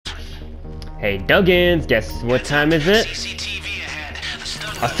Hey duggans, guess what time is it?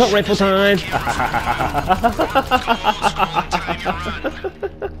 Assault rifle time!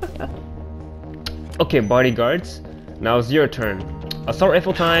 Okay, bodyguards, now it's your turn. Assault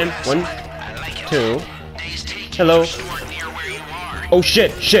rifle time. 1, 2. Hello. Oh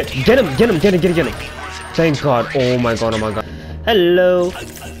shit, shit! Get him! Get him! Get him! Get him! Get him! Thank God! Oh my God! Oh my God! Hello.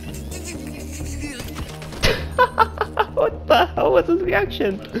 What the hell was his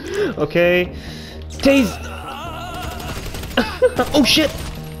reaction? Okay. Tase! Oh shit!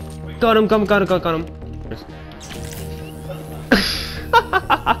 Got him, got him.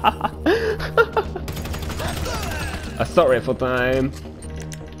 Assault rifle time.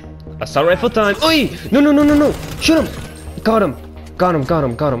 Assault rifle time. Oi! No! Shoot him! Got him.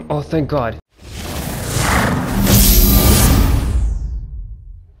 Oh, thank God.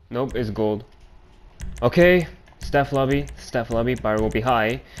 Nope, it's gold. Okay. Staff lobby, bar will be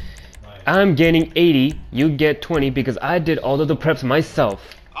high. I'm getting 80, you get 20 because I did all of the preps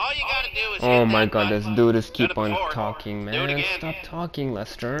myself. All you gotta do is oh my God, this dude is keep on talking, man. Stop talking,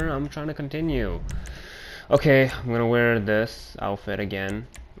 Lester. I'm trying to continue. Okay, I'm gonna wear this outfit again.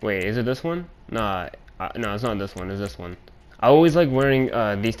 Wait, is it this one? Nah, no, it's not this one, it's this one. I always like wearing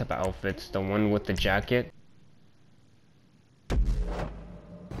these type of outfits, the one with the jacket.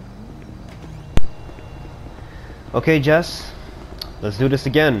 Okay, Jess, let's do this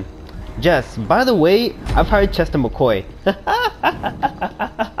again. Jess, by the way, I've hired Chester McCoy.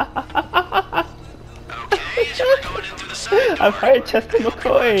 Okay, so we're going in through the side door. I've hired Chester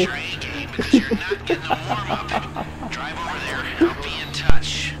McCoy. But you're not getting the warm-up. Drive over there and I'll be in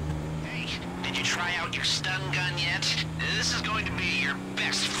touch. Hey, did you try out your stun gun yet? This is going to be your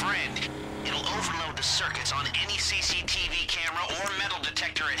best friend. It'll overload the circuits on any CCTV camera or metal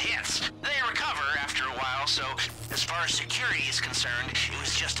detector it hits. They recover after a while, so as far as security is concerned, it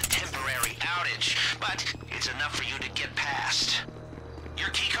was just a temporary outage, but it's enough for you to get past. Your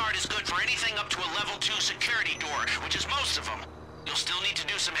keycard is good for anything up to a level 2 security door, which is most of them. You'll still need to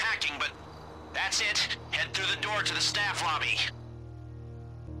do some hacking, but that's it. Head through the door to the staff lobby.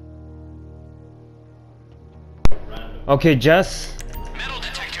 Okay, Jess.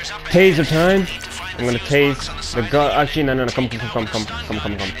 Taser time. I'm gonna tase the gun. Actually, no, come.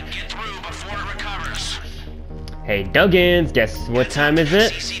 Hey, duggans, guess what time is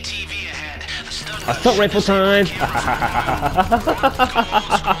it? Assault rifle time.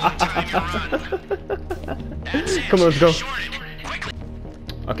 Come on, let's go.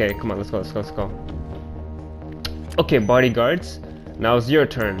 Okay, come on, let's go. Okay, bodyguards, now it's your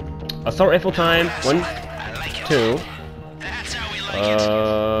turn. Assault rifle time. 1, 2.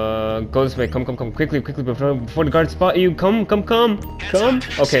 Go this way. Come quickly before the guards spot you. Come.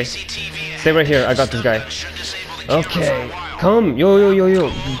 Okay, stay right here. I got this guy. Okay, come. Yo,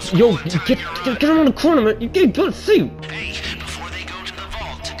 get around the corner, man. You gotta see.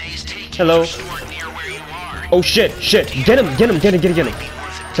 Hello. Oh shit. Get him.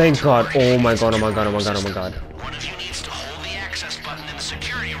 Thank God. Oh my God. One of you needs to hold the access button in the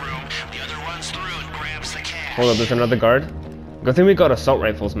security room. The other runs through and grabs the cash. Hold up, there's another guard. Good thing we got assault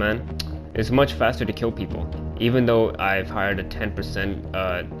rifles, man. It's much faster to kill people. Even though I've hired a 10%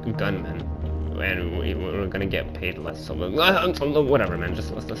 gunman. And we're gonna get paid less. So whatever, man. Let's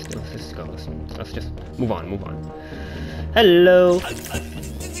just go. Let's just move on. Hello.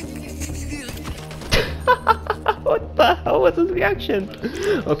 What the hell was his reaction?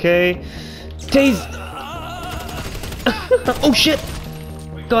 Okay. Tase. Oh shit.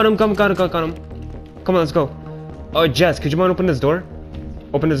 Got him. Come on, let's go. Oh, Jess, could you mind open this door?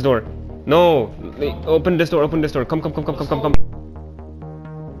 Open this door. No. Open this door. Come.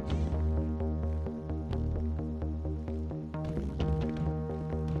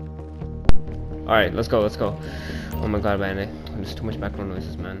 Alright, let's go. Oh my God, man. There's too much background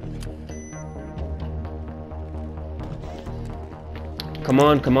noises, man. Come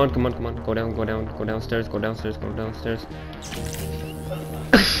on. Go downstairs.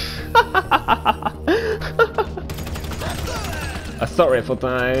 Assault rifle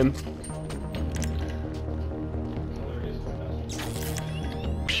time.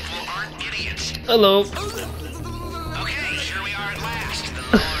 People aren't idiots. Hello. Okay, here we are at last. The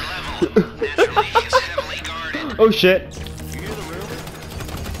lower level. Naturally, is heavily guarded. Oh shit.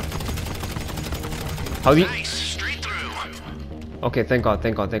 How's he? Nice, straight through. Okay, thank God.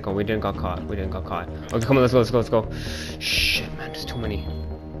 We didn't got caught. Okay, come on, let's go. Shit, man, there's too many.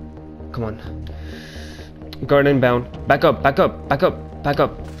 Come on. Guard inbound. Back up. I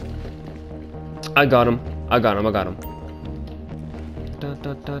got him.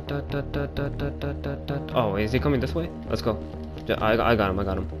 Oh, is he coming this way? Let's go. I got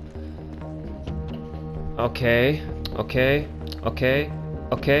him. Okay. Okay. Okay.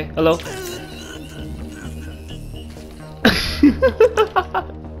 Okay. Hello.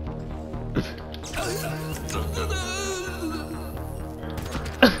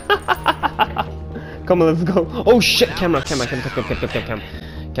 Come on, let's go. Oh shit! Camera. Cam. Fuck.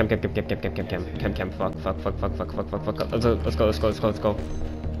 Let's go.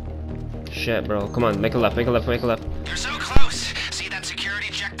 Shit, bro. Come on, make a left. You're so close. See that security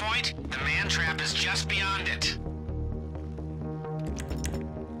checkpoint? The man trap is just beyond it.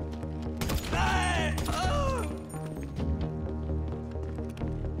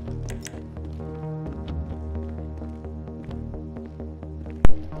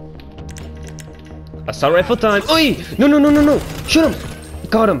 Assault rifle time. Oi! No. Shoot him.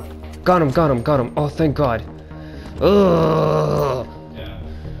 Got him. Oh, thank God. Ugh.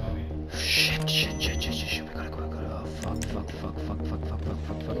 Shit. We gotta go. Oh, fuck.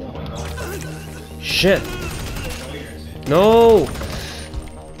 Shit. No.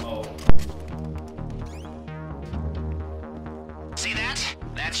 See that?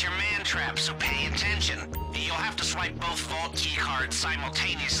 That's your man trap, so pay attention. You'll have to swipe both vault key cards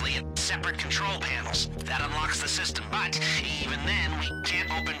simultaneously at separate control panels. That unlocks the system, but even then, we can't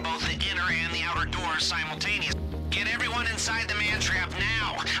open both the inner and the outer doors simultaneously. Get everyone inside the man trap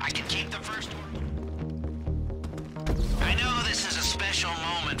now. I can keep the first one. I know this is a special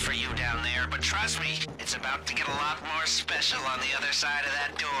moment for you down there, but trust me, it's about to get a lot more special on the other side of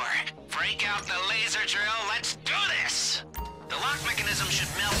that door. Break out the laser drill, let's do this! The lock mechanism should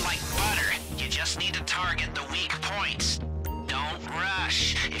melt like butter. You just need to target the weak points. Don't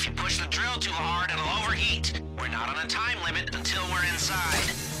rush. If you push the drill too hard, it'll overheat. We're not on a time limit until we're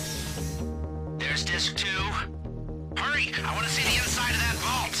inside. There's disc 2. Hurry! I want to see the inside of that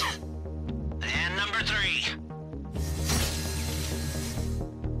vault. And number 3.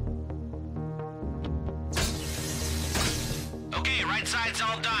 Okay, right side's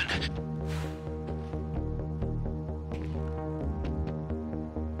all done.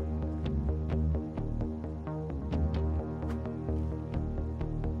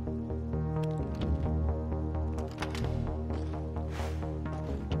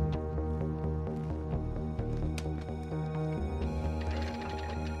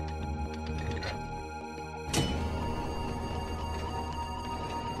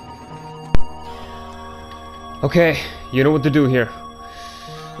 Okay, you know what to do here.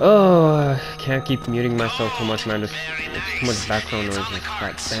 Oh, I can't keep muting myself too much, man. There's too much background noise.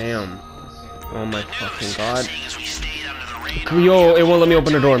 God damn. Oh my fucking God. Yo, it won't let me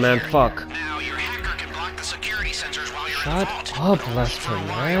open the door, man. Fuck. Shut up, Lester,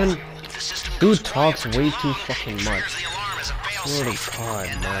 man. Dude talks way too fucking much. Swear to God,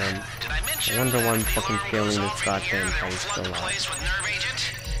 man. I wonder why I'm fucking failing this goddamn heist so loud.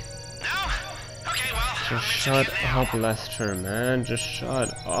 Just shut up, Lester, man. Just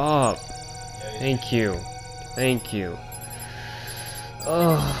shut up. Thank you.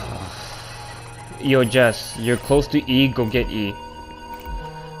 Oh. Yo, Jess, you're close to E. Go get E.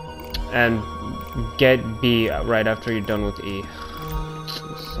 And get B right after you're done with E.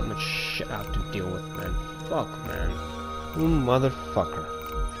 There's so much shit I have to deal with, man. Fuck, man. You motherfucker.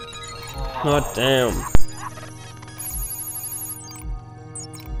 God damn.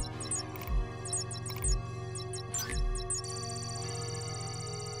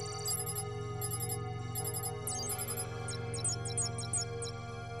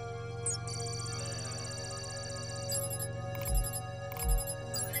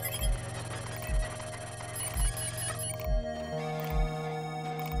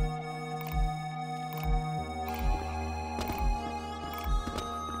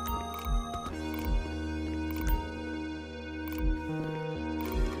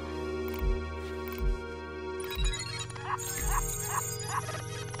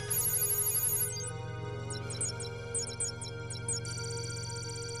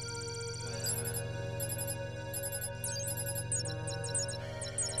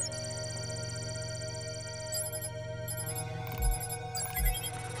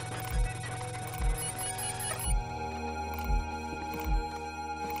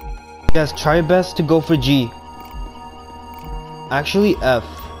 Guys, try your best to go for G. Actually, F.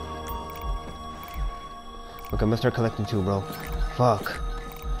 Okay, I'm gonna start collecting too, bro. Fuck.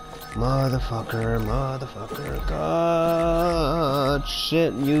 Motherfucker. God.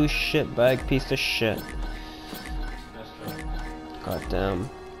 Shit, you shitbag piece of shit. God damn.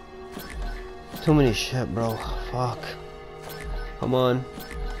 Too many shit, bro. Fuck. Come on.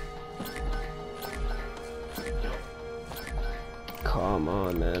 Come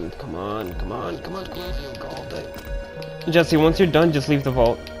on, man. Come on. Go all day. Jesse, once you're done, just leave the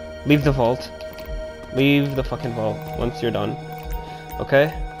vault. Leave the vault. Leave the fucking vault once you're done.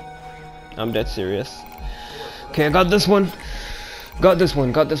 Okay? I'm dead serious. Okay, I got this one. Got this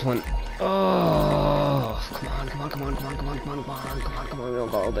one. Oh, come on. We don't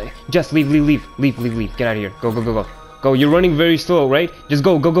go all day. Just leave. Get out of here. Go. Go. You're running very slow, right? Just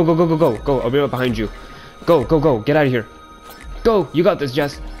go. Go. I'll be right behind you. Go. Get out of here. Go. You got this,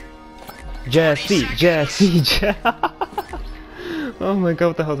 Jess. Jesse. Oh my god,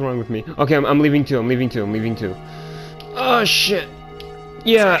 what the hell's wrong with me? Okay, I'm leaving too. Oh shit.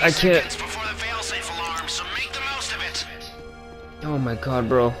 Yeah, I can't. Oh my god,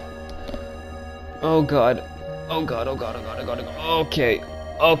 bro. Oh god. Okay.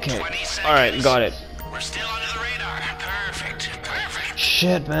 Alright, got it. We're still under the radar. Perfect.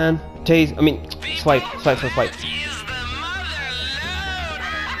 Shit, man. Tase. I mean, swipe. Is the mother load.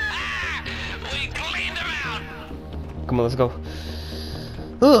 We cleaned him out. Come on, let's go.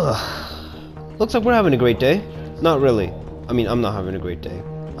 Ugh. Looks like we're having a great day. Not really. I mean, I'm not having a great day.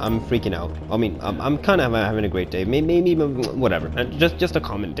 I'm freaking out. I mean, I'm kind of having a great day. Maybe whatever. Just a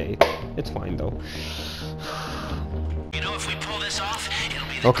common day. It's fine though. You know, if we pull this off, it'll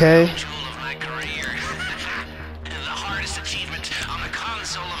be the okay. jewel of my career. The hardest achievement on the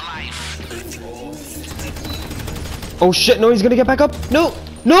console of life. Oh shit! No, he's gonna get back up. No!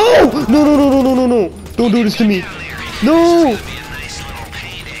 Don't do this to me. No!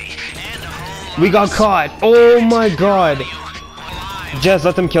 We got caught. Oh my god. Jess,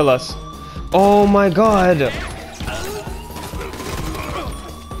 let them kill us. Oh my god.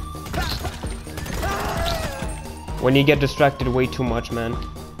 When you get distracted way too much, man.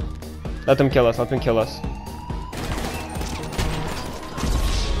 Let them kill us.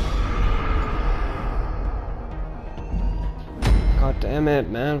 God damn it,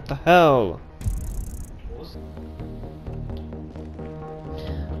 man. What the hell?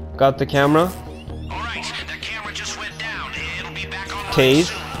 Got the camera. Alright, the camera just went down. It'll be back on.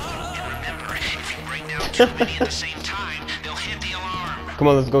 Tase. And remember, if you bring down too many at the same time, they'll hit the alarm. Come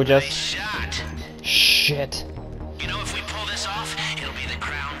on, let's go, Jess. Nice shot. Shit. You know, if we pull this off, it'll be the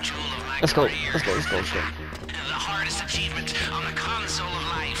crown jewel of my Let's go. career. Let's go. The hardest achievement on the console of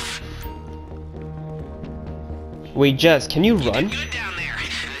life. Wait, Jess, can you run? Good down there.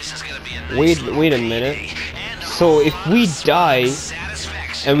 This is gonna be a nice Wait a minute. So if we die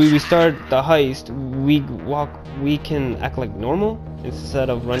and we restart the heist, we can act like normal instead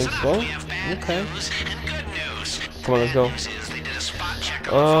of running slow? Okay. Come on, let's go.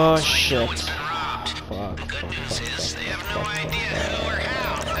 Oh shit. Fuck.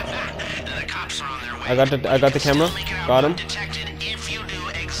 I got the camera. Got him.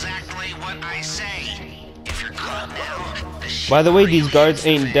 By the way, these guards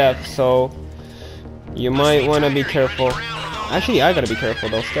ain't deaf, so you might want to be careful. Actually, I gotta be careful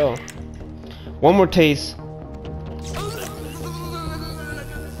though, still. One more taste.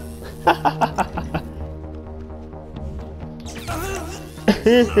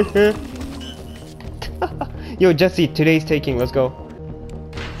 Yo, Jesse, today's taking. Let's go.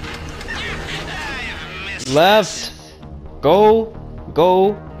 Left. Go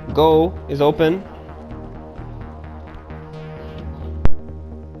is open.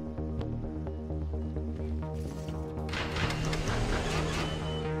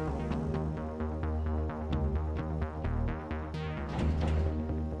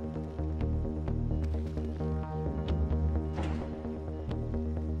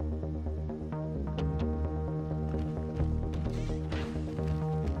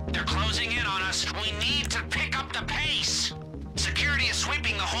 They're closing in on us. We need to pick up the pace. Security is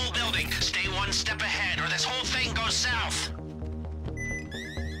sweeping the whole building. Stay one step ahead or this whole thing goes south.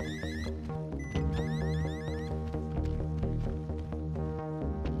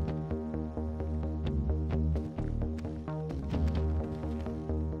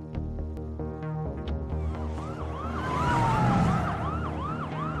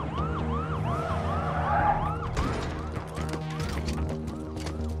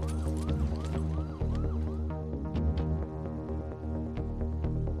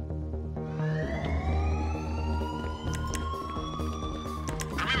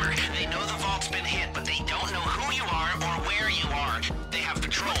 They know the vault's been hit, but they don't know who you are or where you are. They have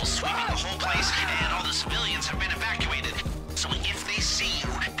patrols sweeping the whole place, and all the civilians have been evacuated. So if they see you,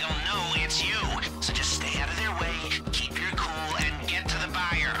 they'll know it's you. So just stay out of their way, keep your cool, and get to the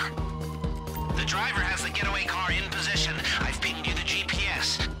buyer. The driver has the getaway car in position. I've pinged you the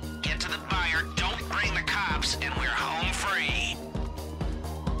GPS. Get to the buyer, don't bring the cops, and we're home free.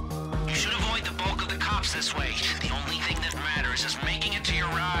 You should avoid the bulk of the cops this way.